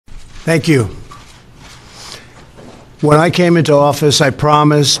Thank you. When I came into office, I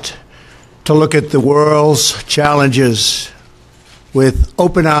promised to look at the world's challenges with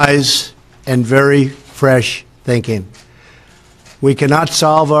open eyes and very fresh thinking. We cannot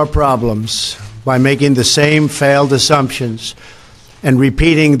solve our problems by making the same failed assumptions and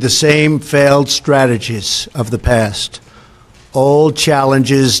repeating the same failed strategies of the past. Old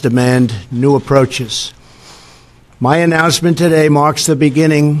challenges demand new approaches. My announcement today marks the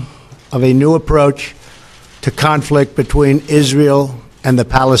beginning of a new approach to conflict between Israel and the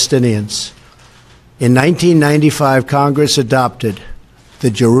Palestinians. In 1995, Congress adopted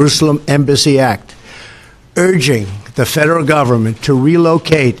the Jerusalem Embassy Act, urging the federal government to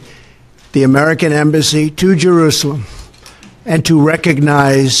relocate the American embassy to Jerusalem and to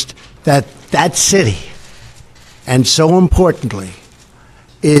recognize that that city, and so importantly,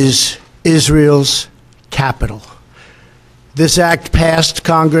 is Israel's capital. This act passed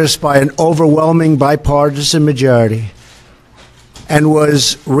Congress by an overwhelming bipartisan majority and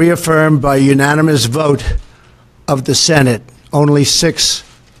was reaffirmed by a unanimous vote of the Senate only 6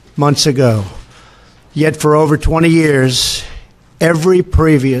 months ago. Yet for over 20 years, every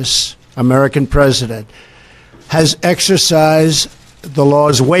previous American president has exercised the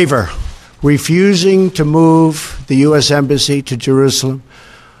law's waiver, refusing to move the U.S. Embassy to Jerusalem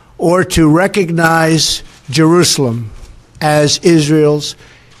or to recognize Jerusalem as Israel's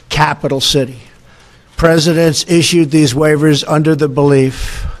capital city. Presidents issued these waivers under the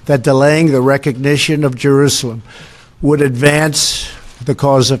belief that delaying the recognition of Jerusalem would advance the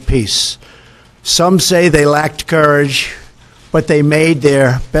cause of peace. Some say they lacked courage, but they made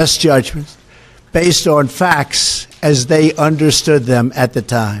their best judgments based on facts as they understood them at the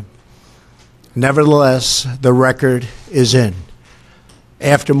time. Nevertheless, the record is in.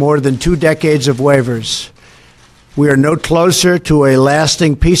 After more than 2 decades of waivers, we are no closer to a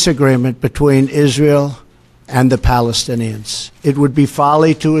lasting peace agreement between Israel and the Palestinians. It would be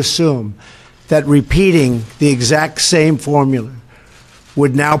folly to assume that repeating the exact same formula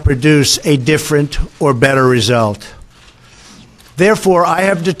would now produce a different or better result. Therefore, I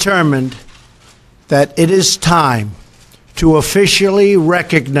have determined that it is time to officially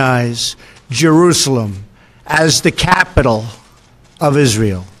recognize Jerusalem as the capital of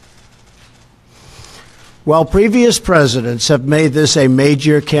Israel. While previous presidents have made this a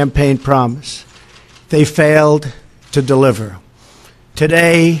major campaign promise, they failed to deliver.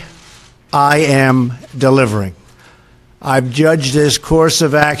 Today, I am delivering. I've judged this course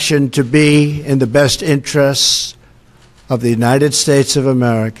of action to be in the best interests of the United States of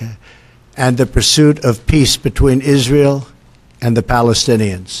America and the pursuit of peace between Israel and the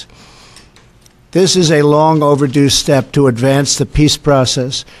Palestinians. This is a long overdue step to advance the peace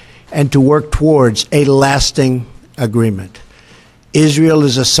process and to work towards a lasting agreement. Israel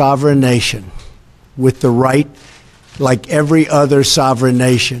is a sovereign nation with the right, like every other sovereign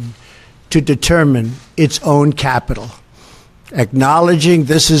nation, to determine its own capital. Acknowledging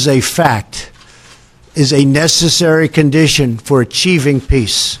this is a fact is a necessary condition for achieving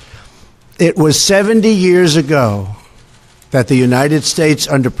peace. It was 70 years ago that the United States,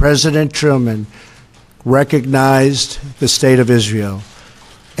 under President Truman, recognized the State of Israel.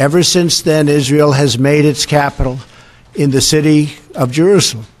 Ever since then, Israel has made its capital in the city of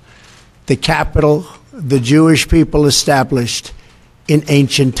Jerusalem, the capital the Jewish people established in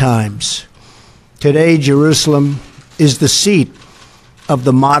ancient times. Today, Jerusalem is the seat of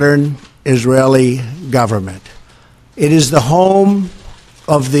the modern Israeli government. It is the home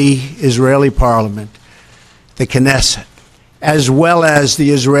of the Israeli parliament, the Knesset, as well as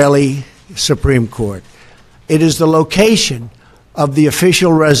the Israeli Supreme Court. It is the location of the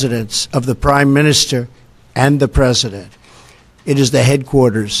official residence of the Prime Minister and the President. It is the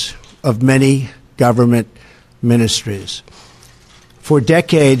headquarters of many government ministries. For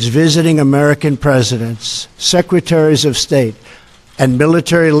decades, visiting American presidents, secretaries of state, and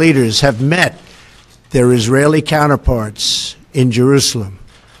military leaders have met their Israeli counterparts in Jerusalem,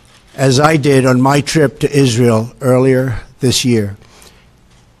 as I did on my trip to Israel earlier this year.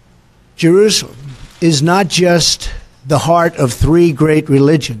 Jerusalem is not just the heart of 3 great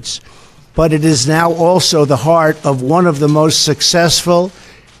religions, but it is now also the heart of one of the most successful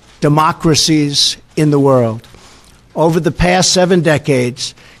democracies in the world. Over the past 7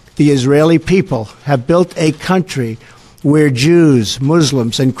 decades, the Israeli people have built a country where Jews,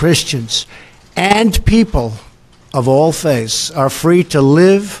 Muslims, and Christians, and people of all faiths are free to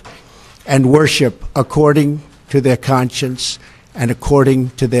live and worship according to their conscience and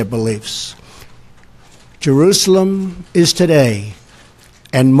according to their beliefs. Jerusalem is today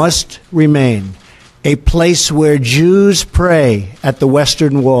and must remain a place where Jews pray at the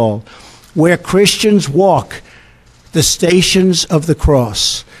Western Wall, where Christians walk the stations of the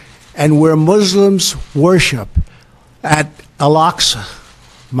cross, and where Muslims worship at Al-Aqsa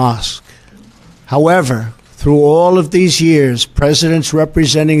Mosque. However, through all of these years, presidents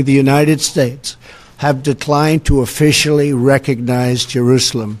representing the United States have declined to officially recognize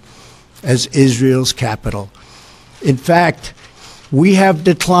Jerusalem as Israel's capital. In fact, we have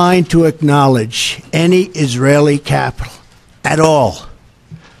declined to acknowledge any Israeli capital at all.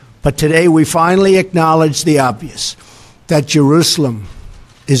 But today we finally acknowledge the obvious, that Jerusalem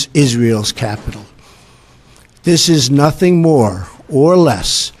is Israel's capital. This is nothing more or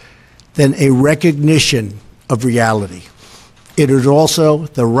less than a recognition of reality. It is also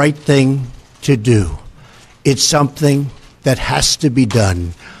the right thing to do. It's something that has to be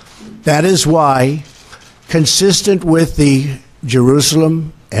done. That is why, consistent with the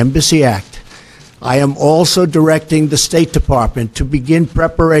Jerusalem Embassy Act, I am also directing the State Department to begin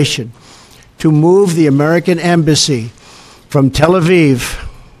preparation to move the American Embassy from Tel Aviv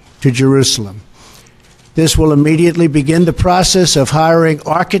to Jerusalem. This will immediately begin the process of hiring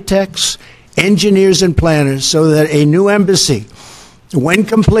architects, engineers, and planners so that a new embassy, when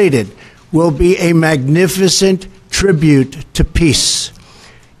completed, will be a magnificent tribute to peace.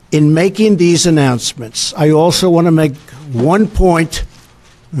 In making these announcements, I also want to make one point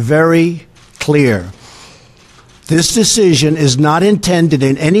very clear. This decision is not intended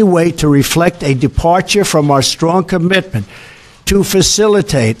in any way to reflect a departure from our strong commitment to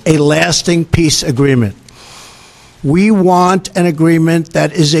facilitate a lasting peace agreement. We want an agreement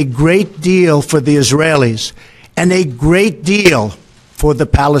that is a great deal for the Israelis and a great deal for the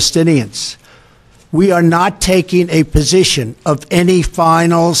Palestinians. We are not taking a position of any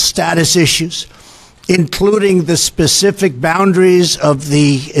final status issues, including the specific boundaries of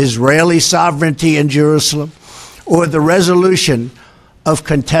the Israeli sovereignty in Jerusalem or the resolution of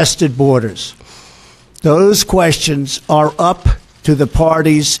contested borders. Those questions are up to the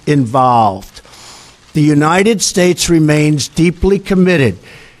parties involved. The United States remains deeply committed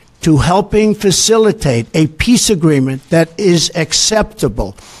to helping facilitate a peace agreement that is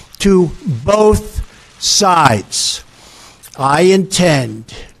acceptable to both sides. I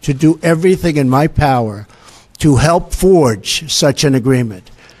intend to do everything in my power to help forge such an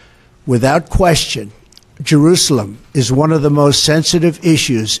agreement. Without question, Jerusalem is one of the most sensitive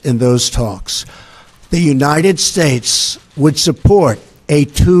issues in those talks. The United States would support a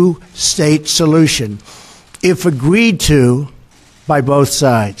two-state solution if agreed to by both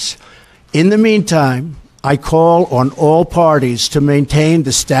sides. In the meantime, I call on all parties to maintain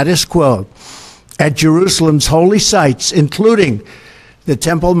the status quo at Jerusalem's holy sites, including the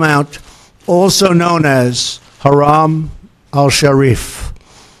Temple Mount, also known as Haram al-Sharif.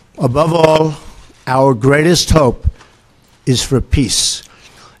 Above all, our greatest hope is for peace,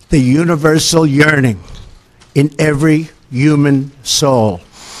 the universal yearning in every human soul.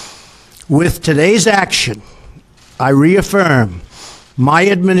 With today's action, I reaffirm my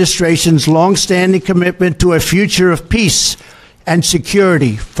administration's longstanding commitment to a future of peace and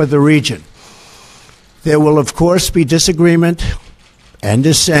security for the region. There will, of course, be disagreement and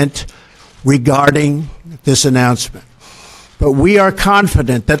dissent regarding this announcement. But we are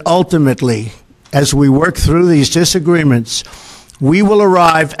confident that ultimately, as we work through these disagreements, we will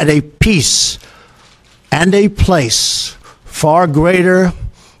arrive at a peace and a place far greater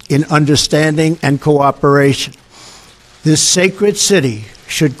in understanding and cooperation. This sacred city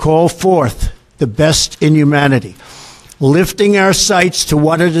should call forth the best in humanity, lifting our sights to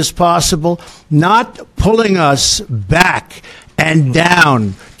what it is possible, not pulling us back and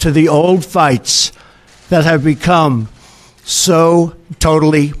down to the old fights that have become so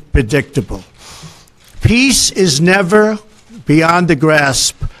totally predictable. Peace is never beyond the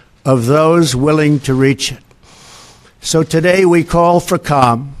grasp of those willing to reach it. So today we call for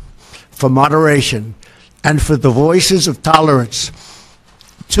calm, for moderation, and for the voices of tolerance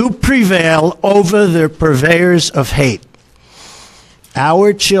to prevail over the purveyors of hate.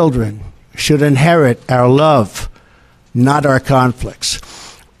 Our children should inherit our love, not our conflicts.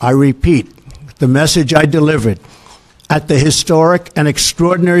 I repeat the message I delivered at the historic and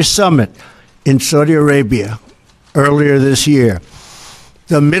extraordinary summit in Saudi Arabia earlier this year.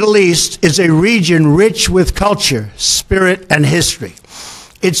 The Middle East is a region rich with culture, spirit, and history.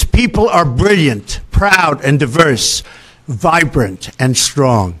 Its people are brilliant, proud, and diverse, vibrant, and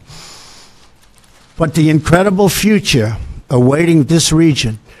strong. But the incredible future awaiting this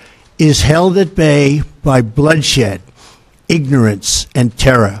region is held at bay by bloodshed, ignorance, and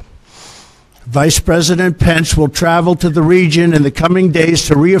terror. Vice President Pence will travel to the region in the coming days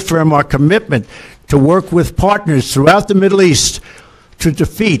to reaffirm our commitment to work with partners throughout the Middle East to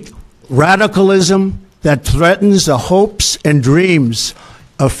defeat radicalism that threatens the hopes and dreams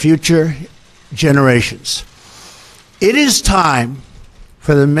of future generations. It is time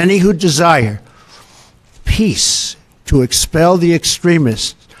for the many who desire peace to expel the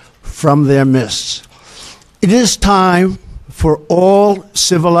extremists from their midst. It is time for all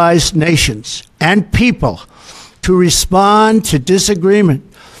civilized nations and people to respond to disagreement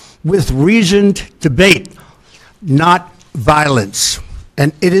with reasoned debate, not violence.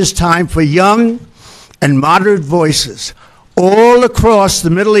 And it is time for young and moderate voices all across the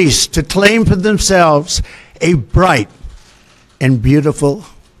Middle East to claim for themselves a bright and beautiful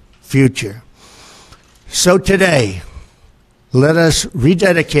future. So today, let us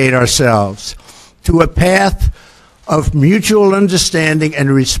rededicate ourselves to a path of mutual understanding and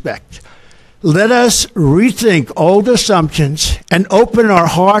respect. Let us rethink old assumptions and open our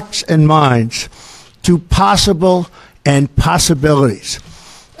hearts and minds to possible and possibilities.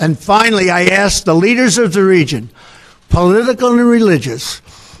 And finally, I ask the leaders of the region, political and religious,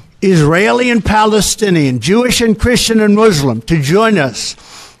 Israeli and Palestinian, Jewish and Christian and Muslim, to join us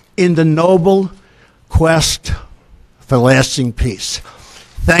in the noble quest for lasting peace.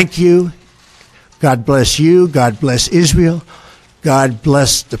 Thank you. God bless you. God bless Israel. God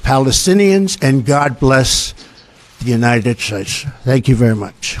bless the Palestinians. And God bless the United States. Thank you very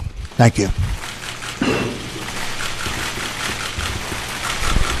much. Thank you.